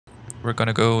we're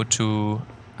gonna go to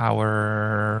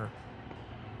our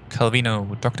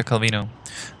Calvino, Dr. Calvino.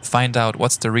 Find out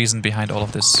what's the reason behind all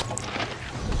of this.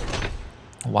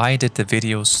 Why did the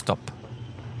video stop?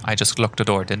 I just locked the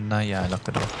door, didn't I? Yeah, I locked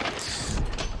the door.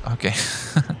 Okay.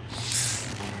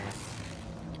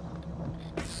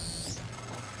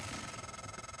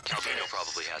 Calvino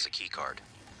probably has a key card.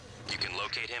 You can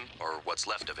locate him, or what's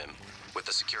left of him, with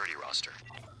the security roster.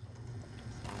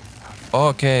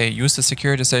 Okay, use the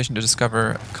security station to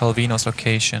discover Calvino's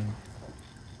location.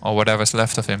 Or whatever's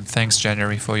left of him. Thanks,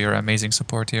 January, for your amazing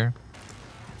support here.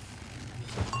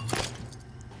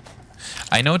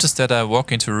 I noticed that I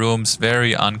walk into rooms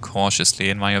very uncautiously,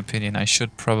 in my opinion. I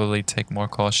should probably take more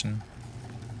caution.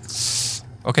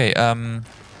 Okay,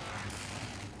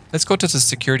 let's go to the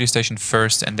security station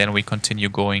first and then we continue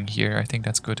going here. I think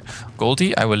that's good.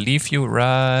 Goldie, I will leave you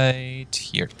right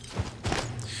here.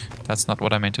 That's not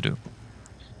what I meant to do.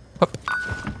 Hop.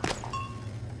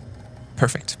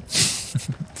 Perfect.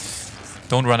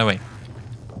 Don't run away.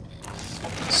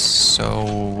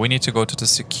 So we need to go to the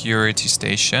security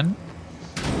station.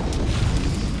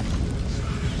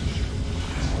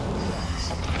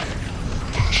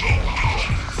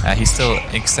 He's still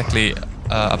exactly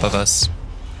above us.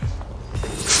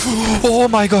 Oh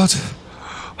my god!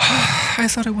 I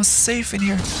thought it was safe in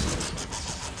here.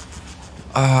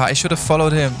 I should have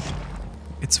followed him.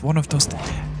 It's one of those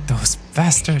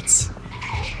bastards.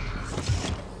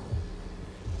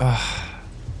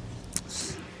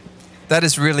 That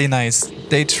is really nice.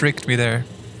 They tricked me there.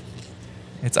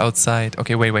 It's outside.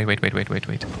 Okay, wait.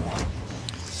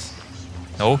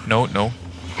 No.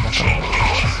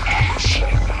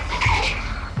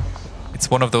 It's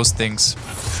one of those things.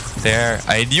 There,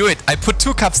 I knew it. I put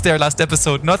 2 cups there last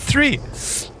episode, not 3.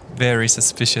 Very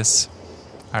suspicious.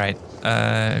 Alright,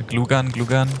 glue gun. You're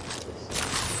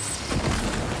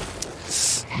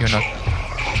not...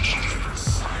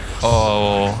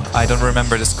 Oh, I don't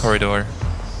remember this corridor.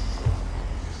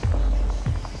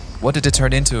 What did it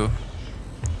turn into?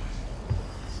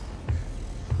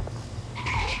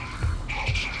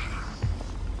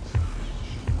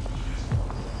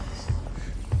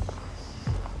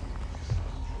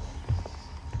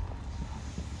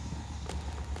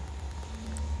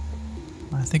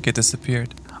 I think it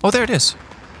disappeared. Oh, there it is.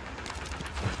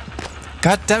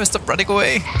 God damn it, stop running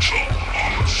away.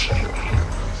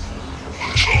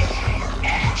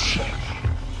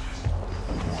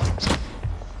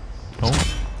 Oh,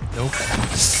 nope.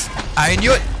 I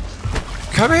knew it.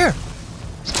 Come here.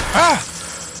 Ah!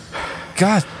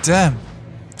 God damn.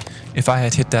 If I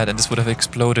had hit that and this would have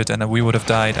exploded and we would have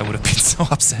died, I would have been so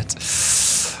upset.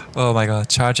 Oh my god,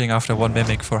 charging after 1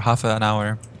 mimic for half an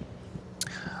hour.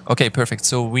 Okay, perfect.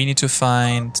 So we need to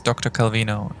find Dr.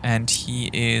 Calvino, and he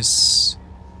is...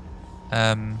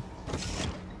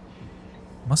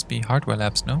 must be Hardware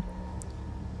Labs, no?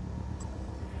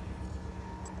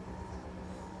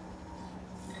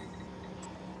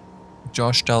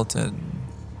 Josh Dalton.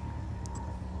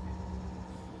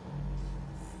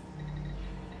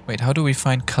 Wait, how do we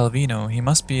find Calvino? He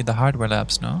must be in the Hardware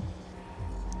Labs, no?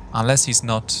 Unless he's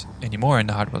not anymore in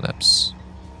the Hardware Labs.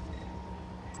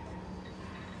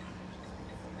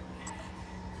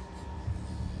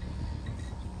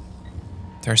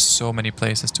 There's so many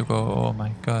places to go, oh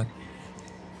my god.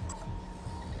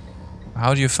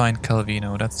 How do you find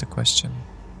Calvino? That's the question.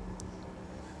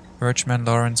 Birchman,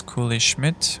 Lawrence, Cooley,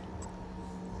 Schmidt.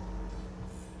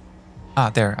 Ah,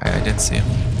 there, I didn't see him.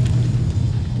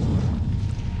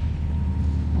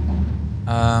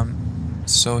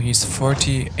 So he's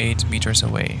 48 meters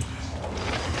away.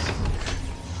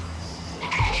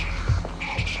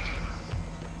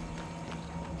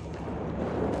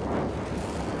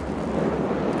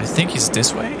 I think he's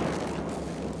this way.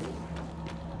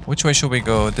 Which way should we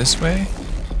go? This way?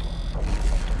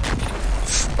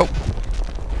 Oh!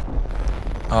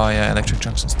 Oh yeah, electric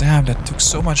junctions. Damn, that took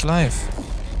so much life.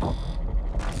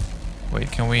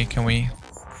 Wait, can we...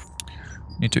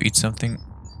 Need to eat something.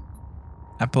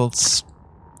 Apples.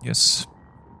 Yes.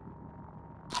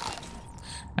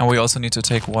 And we also need to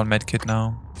take 1 medkit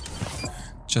now.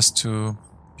 Just to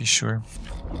be sure.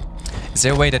 Is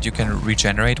there a way that you can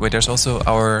regenerate? Wait, there's also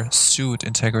our suit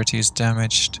integrity is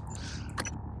damaged.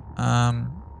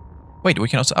 Wait, we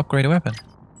can also upgrade a weapon.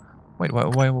 Wait,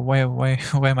 why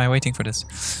am I waiting for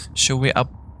this? Should we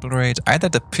upgrade either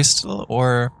the pistol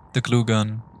or the glue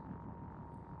gun?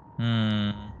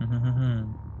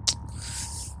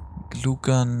 Glue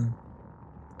gun.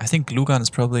 I think glue gun is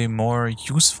probably more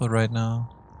useful right now.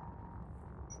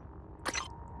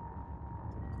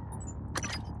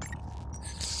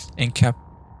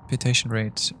 Decapitation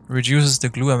rate. Reduces the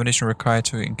glue ammunition required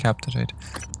to incapacitate.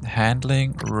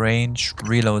 Handling, range,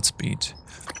 reload speed.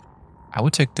 I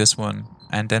would take this one.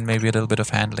 And then maybe a little bit of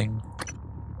handling.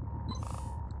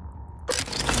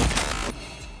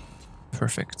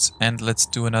 Perfect. And let's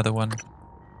do another one.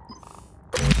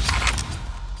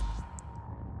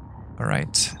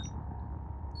 Alright.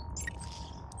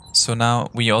 So now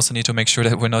we also need to make sure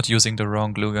that we're not using the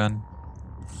wrong glue gun.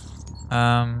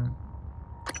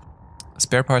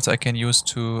 Spare parts I can use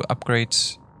to upgrade...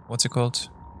 What's it called?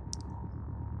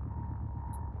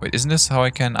 Wait, isn't this how I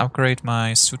can upgrade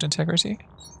my suit integrity?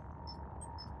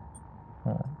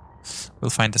 Oh.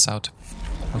 We'll find this out.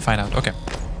 We'll find out. Okay.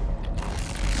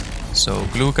 So,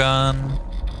 glue gun.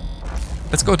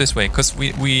 Let's go this way, because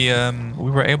we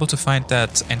were able to find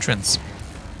that entrance.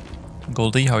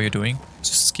 Goldie, how are you doing?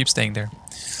 Just keep staying there.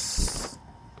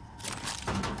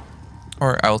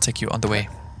 Or I'll take you on the way.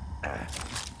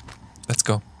 Let's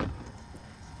go.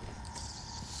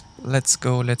 Let's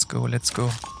go, let's go, let's go.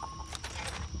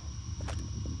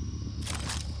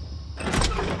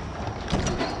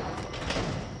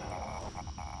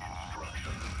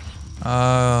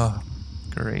 Oh,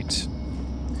 great.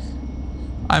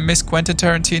 I miss Quentin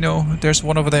Tarantino. There's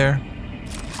one over there.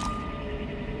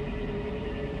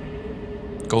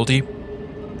 Goldie,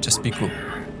 just be cool.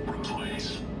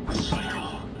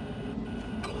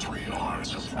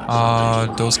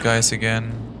 Ah, those guys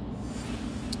again.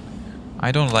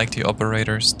 I don't like the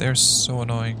operators. They're so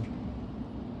annoying.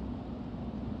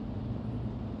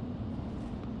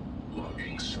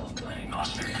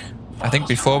 I think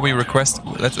before we request,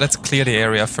 let's clear the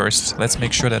area first. Let's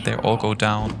make sure that they all go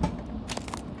down.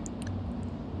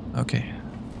 Okay.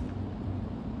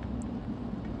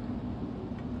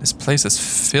 This place is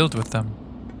filled with them.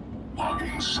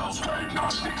 Logging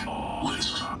self-diagnostic.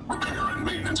 List. Repair and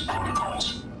maintenance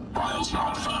protocols. Files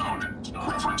not found.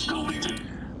 Reference deleted.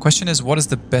 Question is, what is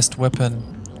the best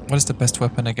weapon? What is the best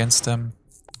weapon against them?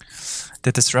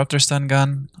 The disruptor stun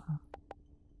gun,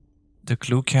 the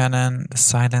glue cannon, the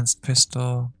silenced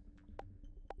pistol.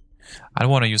 I don't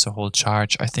want to use a whole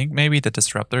charge. I think maybe the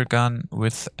disruptor gun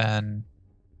with a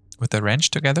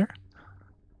wrench together.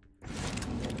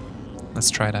 Let's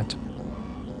try that.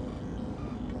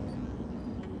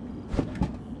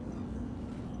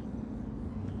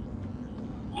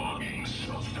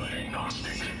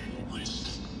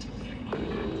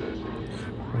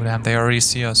 Oh damn, they already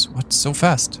see us. What? So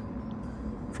fast?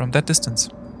 From that distance.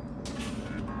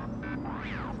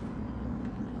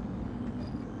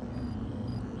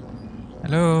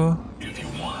 Hello? If you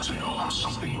want to know how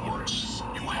something works,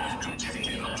 you have to take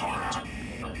it apart.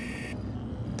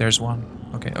 There's one.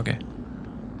 Okay, okay.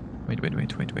 Wait.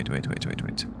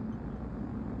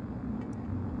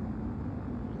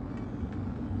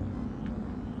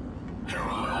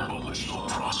 Parallel ballistical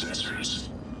processors.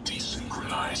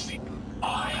 Desynchronized the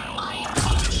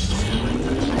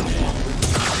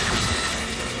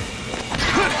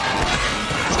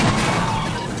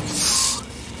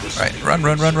Right,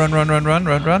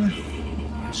 run.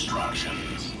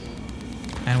 Instructions.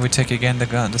 And we take again the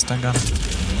stun gun.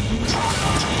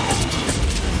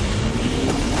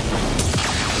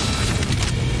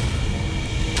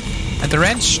 And the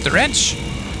wrench!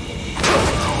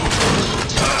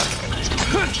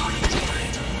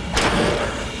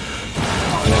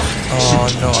 Oh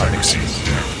no, Alex.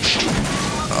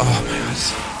 Oh my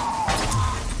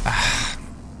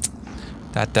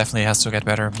god. That definitely has to get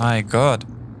better. My god.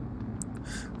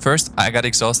 First, I got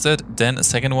exhausted. Then, a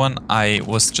second one, I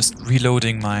was just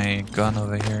reloading my gun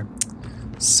over here.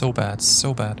 So bad,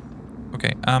 so bad.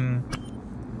 Okay,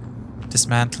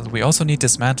 dismantle. We also need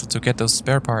dismantle to get those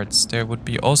spare parts. They would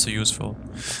be also useful.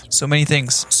 So many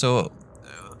things. So,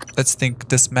 let's think.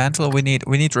 Dismantle, we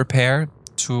need repair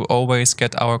to always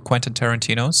get our Quentin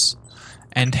Tarantinos.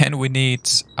 And then we need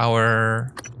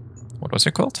our... What was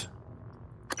it called?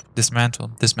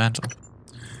 Dismantle.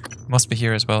 Must be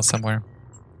here as well somewhere.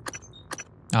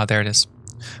 Ah, there it is.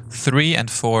 3 and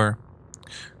 4.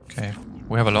 Okay,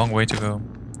 we have a long way to go.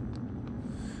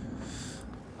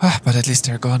 But at least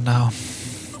they're gone now.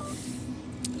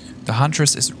 The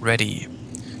Huntress is ready.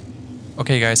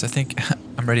 Okay guys, I think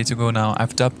I'm ready to go now.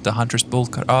 I've dubbed the Huntress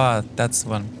bolt cut. Ah, that's the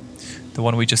one. The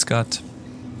one we just got.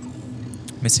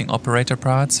 Missing operator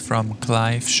parts from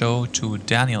Clive show to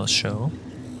Daniel show.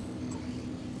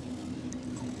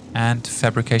 And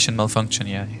fabrication malfunction,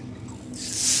 yeah.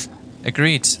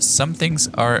 Agreed, some things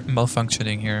are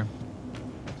malfunctioning here.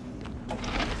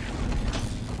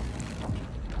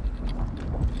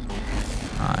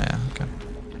 Ah, yeah, okay.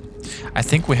 I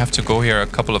think we have to go here a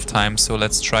couple of times, so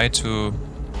let's try to...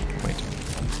 Wait.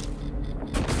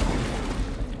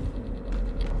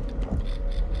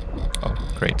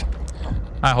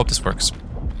 I hope this works.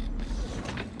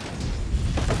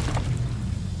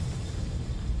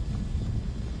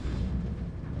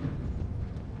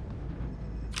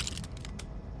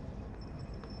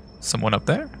 Someone up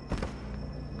there?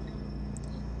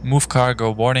 Move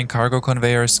cargo. Warning, cargo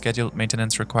conveyor. Scheduled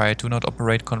maintenance required. Do not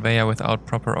operate conveyor without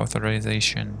proper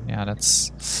authorization. Yeah,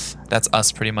 that's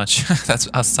us pretty much. That's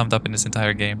us summed up in this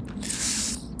entire game.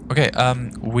 Okay,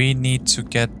 we need to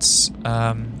get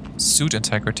suit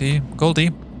integrity.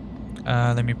 Goldie,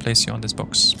 let me place you on this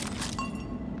box.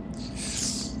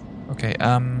 Okay,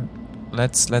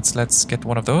 let's get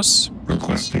one of those.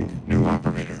 Requesting new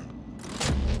operator.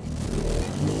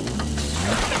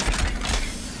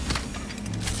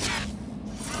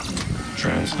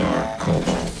 TranStar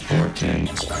Cobalt 410.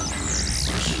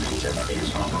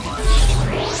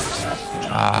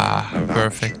 Ah,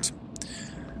 perfect.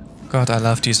 God, I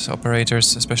love these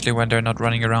operators, especially when they're not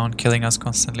running around killing us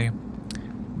constantly.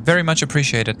 Very much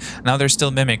appreciated. Now there's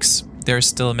still mimics. There's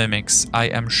still mimics. I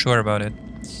am sure about it.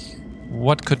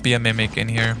 What could be a mimic in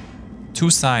here? 2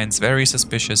 signs. Very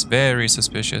suspicious. Very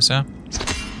suspicious, huh?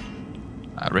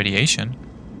 Radiation.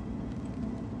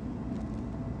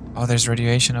 Oh, there's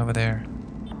radiation over there.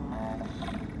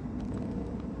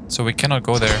 So we cannot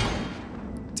go there.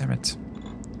 Damn it.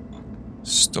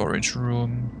 Storage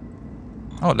room.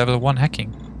 Oh, level 1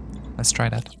 hacking. Let's try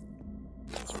that.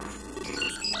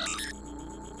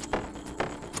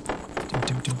 Tim,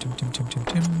 tim, tim, tim, tim, tim, tim,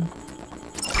 tim.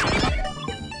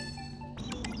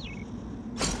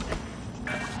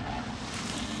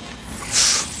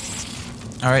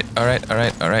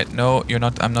 Alright. No, you're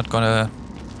not. I'm not gonna.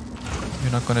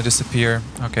 You're not gonna disappear.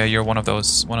 Okay, you're one of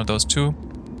those. One of those 2.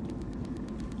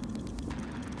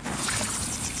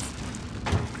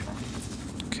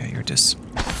 Okay, you're this.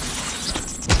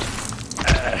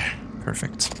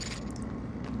 Perfect.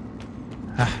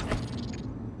 Ah.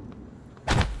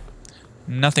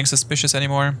 Nothing suspicious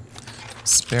anymore.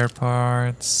 Spare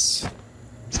parts.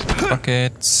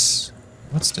 Buckets.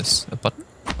 What's this? A button?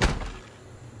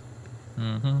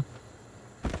 Mm-hmm.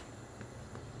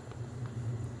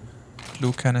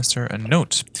 Glue canister. A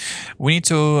note. We need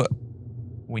to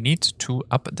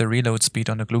up the reload speed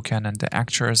on the glue cannon. The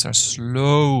actuators are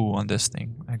slow on this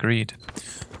thing. Agreed.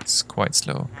 It's quite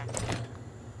slow.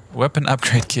 Weapon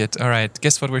upgrade kit. Alright,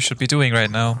 guess what we should be doing right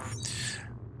now?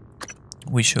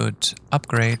 We should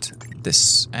upgrade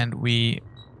this. And the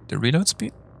reload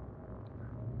speed?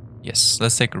 Yes,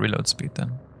 let's take reload speed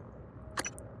then.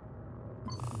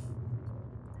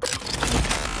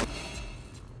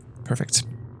 Perfect.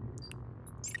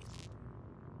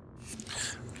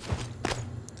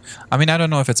 I mean, I don't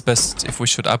know if it's best if we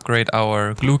should upgrade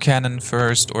our glue cannon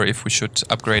first, or if we should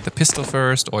upgrade the pistol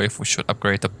first, or if we should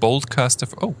upgrade the bolt caster.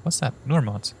 Oh, what's that?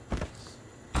 Normod.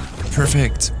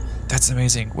 Perfect. That's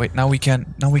amazing. Wait, now we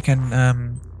can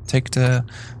take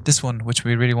this one, which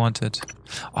we really wanted.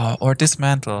 Oh, or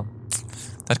dismantle.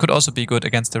 That could also be good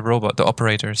against the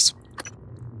operators.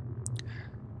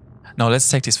 No, let's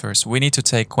take this first. We need to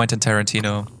take Quentin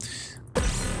Tarantino.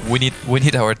 We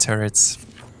need our turrets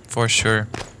for sure.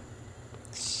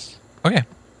 Okay,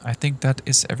 I think that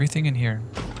is everything in here.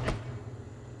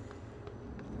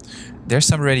 There's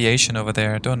some radiation over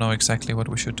there. I don't know exactly what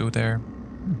we should do there.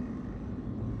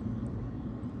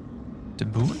 The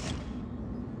moon?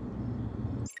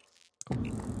 Oh,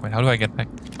 wait, how do I get back?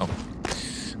 Oh,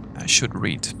 I should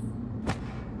read.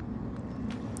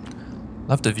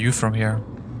 Love the view from here.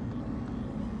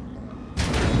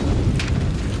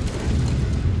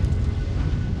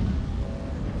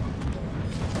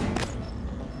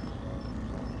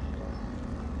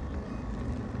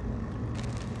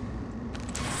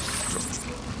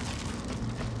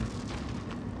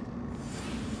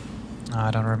 I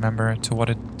don't remember to what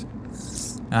it...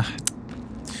 I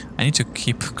need to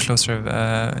keep closer,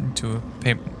 to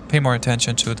pay more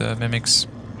attention to the mimics.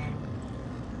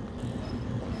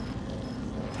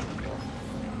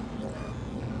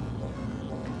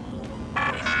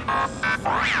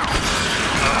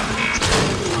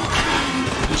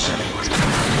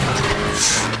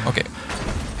 Okay,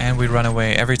 and we run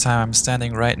away. Every time I'm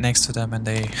standing right next to them and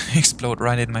they explode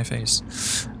right in my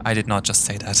face. I did not just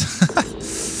say that.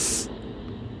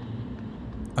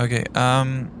 Okay,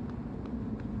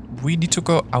 we need to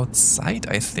go outside,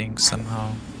 I think,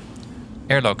 somehow.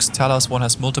 Airlocks. Talos 1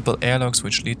 has multiple airlocks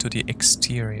which lead to the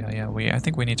exterior. Yeah, I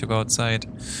think we need to go outside.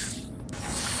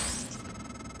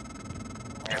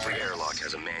 Every airlock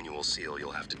has a manual seal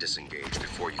you'll have to disengage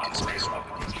before you can spacewalk.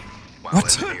 While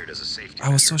What? engineered as a safety I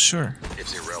was so measure, sure.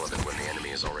 it's irrelevant when the enemy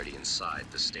is already inside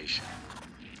the station.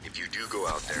 If you do go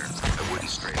out there, I wouldn't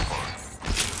stray far.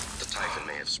 The Typhon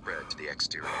may have spread to the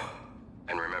exterior.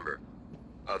 And remember,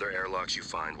 Other airlocks you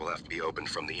find will have to be opened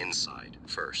from the inside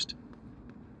first.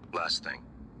 Last thing,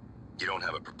 you don't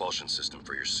have a propulsion system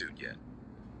for your suit yet.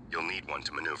 You'll need one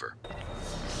to maneuver.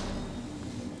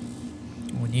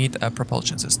 We need a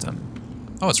propulsion system.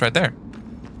 Oh, it's right there.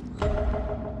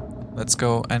 Let's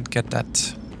go and get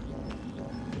that.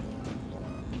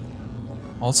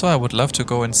 Also, I would love to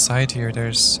go inside here.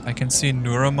 I can see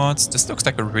neuromods. This looks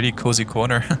like a really cozy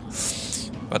corner.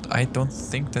 But I don't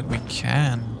think that we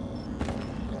can.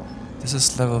 This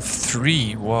is level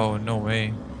 3. Whoa, no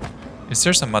way. Is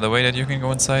there some other way that you can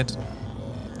go inside?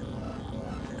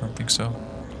 I don't think so.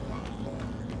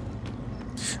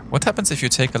 What happens if you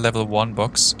take a level 1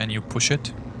 box and you push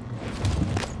it?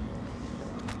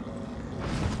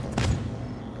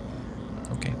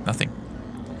 Okay, nothing.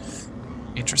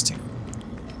 Interesting.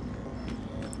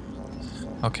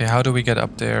 Okay, how do we get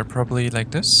up there? Probably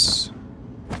like this?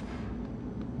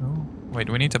 No? Wait,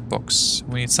 we need a box.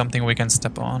 We need something we can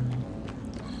step on.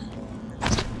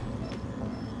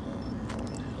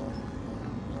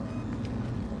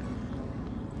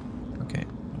 Okay,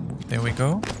 there we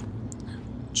go.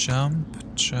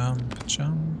 Jump, jump,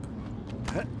 jump.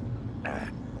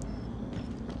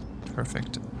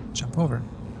 Perfect. Jump over.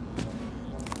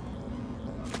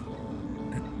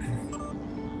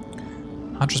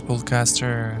 Hunter's Bolt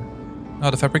Caster.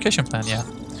 Oh, the fabrication plan, yeah.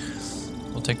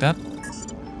 We'll take that.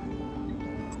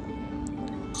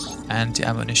 And the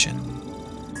ammunition.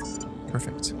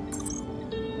 Perfect.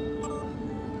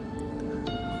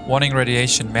 Warning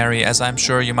radiation, Mary. As I'm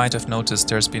sure you might have noticed,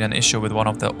 there's been an issue with one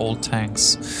of the old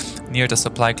tanks near the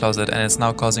supply closet and it's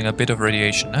now causing a bit of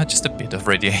radiation. Just a bit of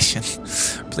radiation.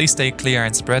 Please stay clear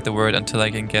and spread the word until I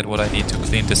can get what I need to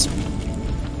clean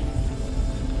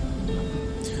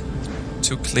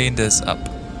this up.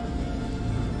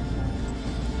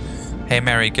 Hey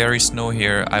Mary, Gary Snow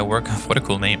here. I work what a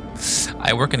cool name.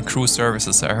 I work in crew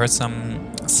services. I heard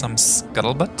some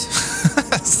scuttlebutt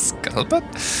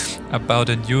scuttlebutt about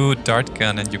a new dart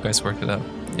gun and you guys worked it out.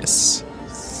 Yes.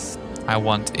 I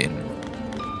want in.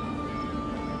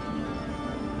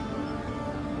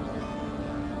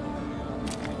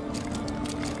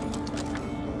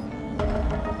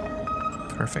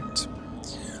 Perfect.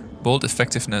 Bolt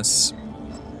effectiveness.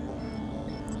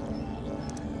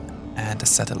 And a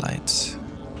satellite.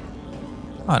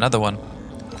 Oh, another one.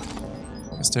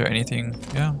 Is there anything?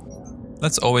 Yeah.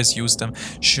 Let's always use them.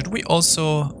 Should we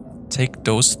also take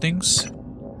those things?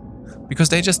 Because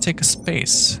they just take a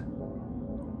space.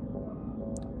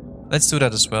 Let's do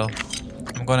that as well.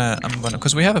 I'm gonna,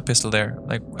 because we have a pistol there,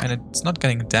 like, and it's not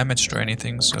getting damaged or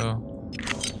anything, so.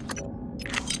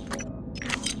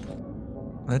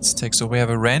 Let's take, so we have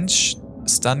a wrench,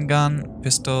 stun gun,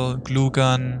 pistol, glue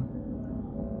gun,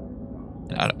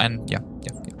 and yeah.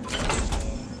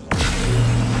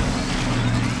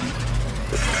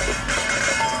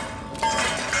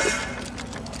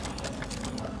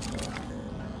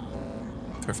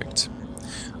 Perfect.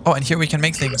 Oh, and here we can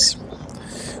make things.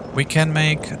 We can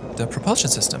make the propulsion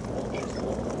system.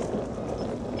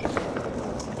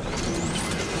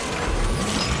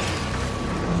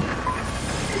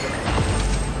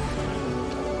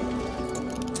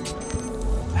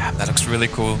 Damn, that looks really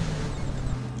cool.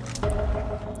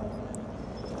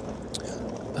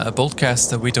 Bolt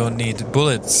caster, we don't need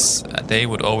bullets. They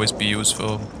would always be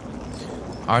useful.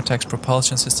 Artax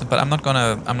propulsion system, but I'm not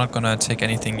gonna take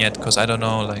anything yet because I don't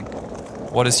know like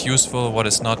what is useful, what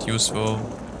is not useful.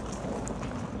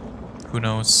 Who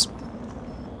knows?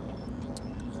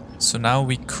 So now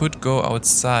we could go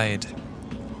outside.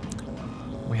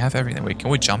 We have everything. Wait, can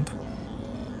we jump?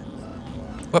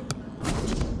 Whoop.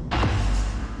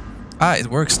 Ah, it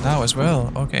works now as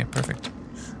well. Okay, perfect.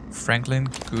 Franklin,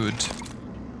 good.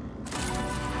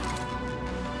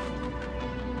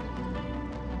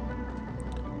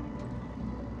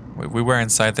 We were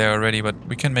inside there already, but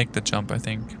we can make the jump, I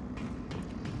think.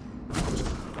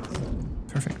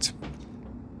 Perfect.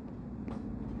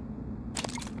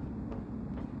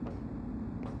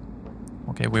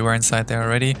 Okay, we were inside there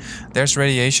already. There's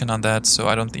radiation on that, so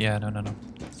I don't... Yeah, no.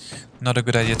 Not a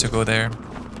good idea to go there.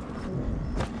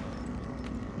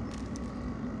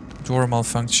 Door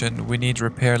malfunction. We need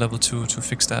repair level 2 to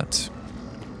fix that.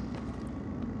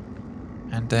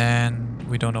 And then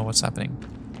we don't know what's happening.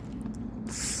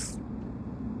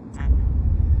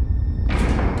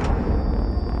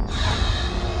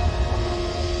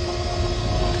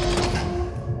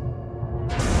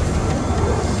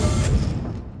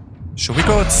 Should we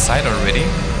go outside already?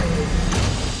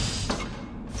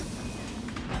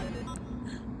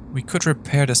 We could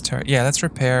repair this yeah, let's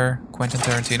repair Quentin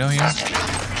Tarantino here.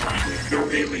 No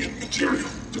alien material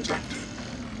detected.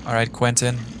 Alright,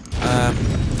 Quentin.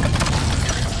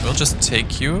 we'll just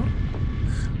take you.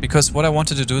 Because what I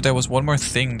wanted to do, there was one more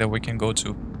thing that we can go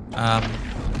to.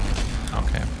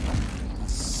 Okay.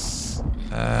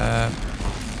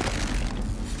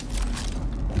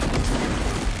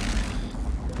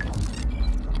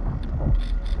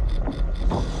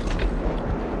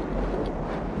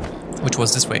 Which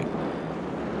was this way.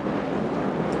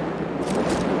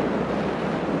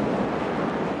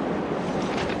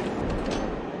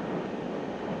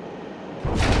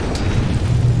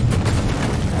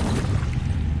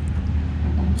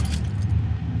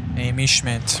 Amy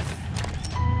Schmidt.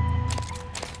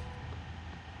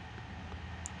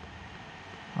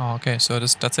 Oh, okay, so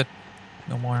that's it.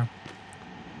 No more.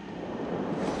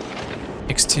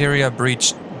 Exterior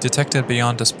breach detected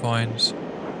beyond this point.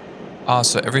 Ah,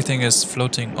 so everything is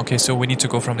floating. Okay, so we need to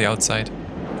go from the outside.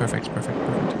 Perfect, perfect,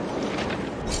 perfect.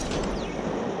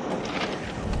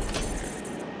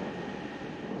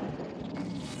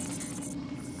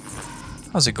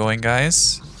 How's it going,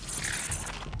 guys?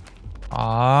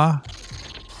 Ah,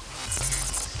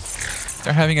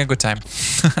 they're having a good time.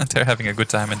 They're having a good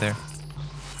time in there.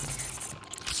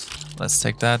 Let's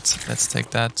take that. Let's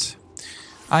take that.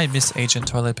 I miss Agent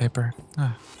Toilet Paper.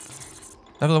 Ah.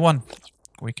 Level 1.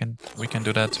 We can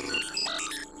do that.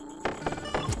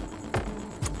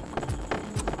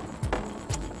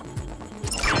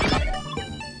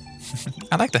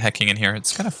 I like the hacking in here.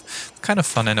 It's kind of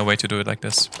fun in a way to do it like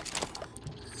this.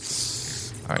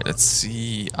 Alright, let's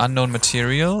see. Unknown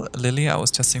material. Lily, I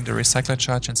was testing the recycler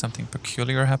charge and something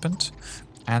peculiar happened.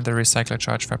 And the recycler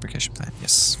charge fabrication plan.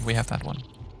 Yes, we have that one.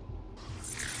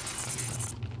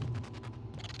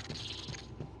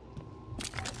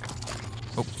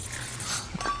 Oh.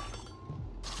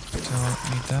 Don't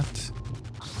need that.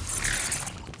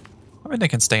 I mean, they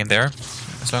can stay in there.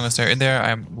 As long as they're in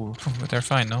there, they're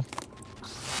fine, no?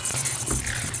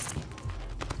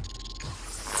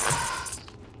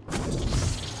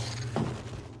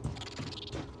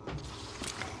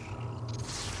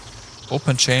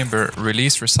 Open chamber,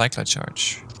 release recycler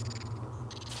charge.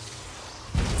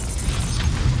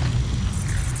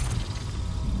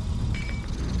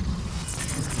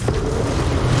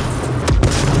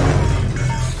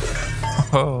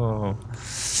 Oh,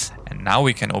 and now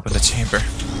we can open the chamber.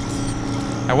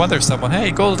 I wonder if someone,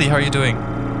 hey Goldie, how are you doing?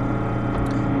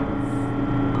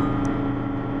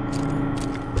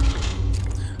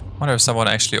 Wonder if someone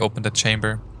actually opened the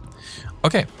chamber.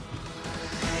 Okay,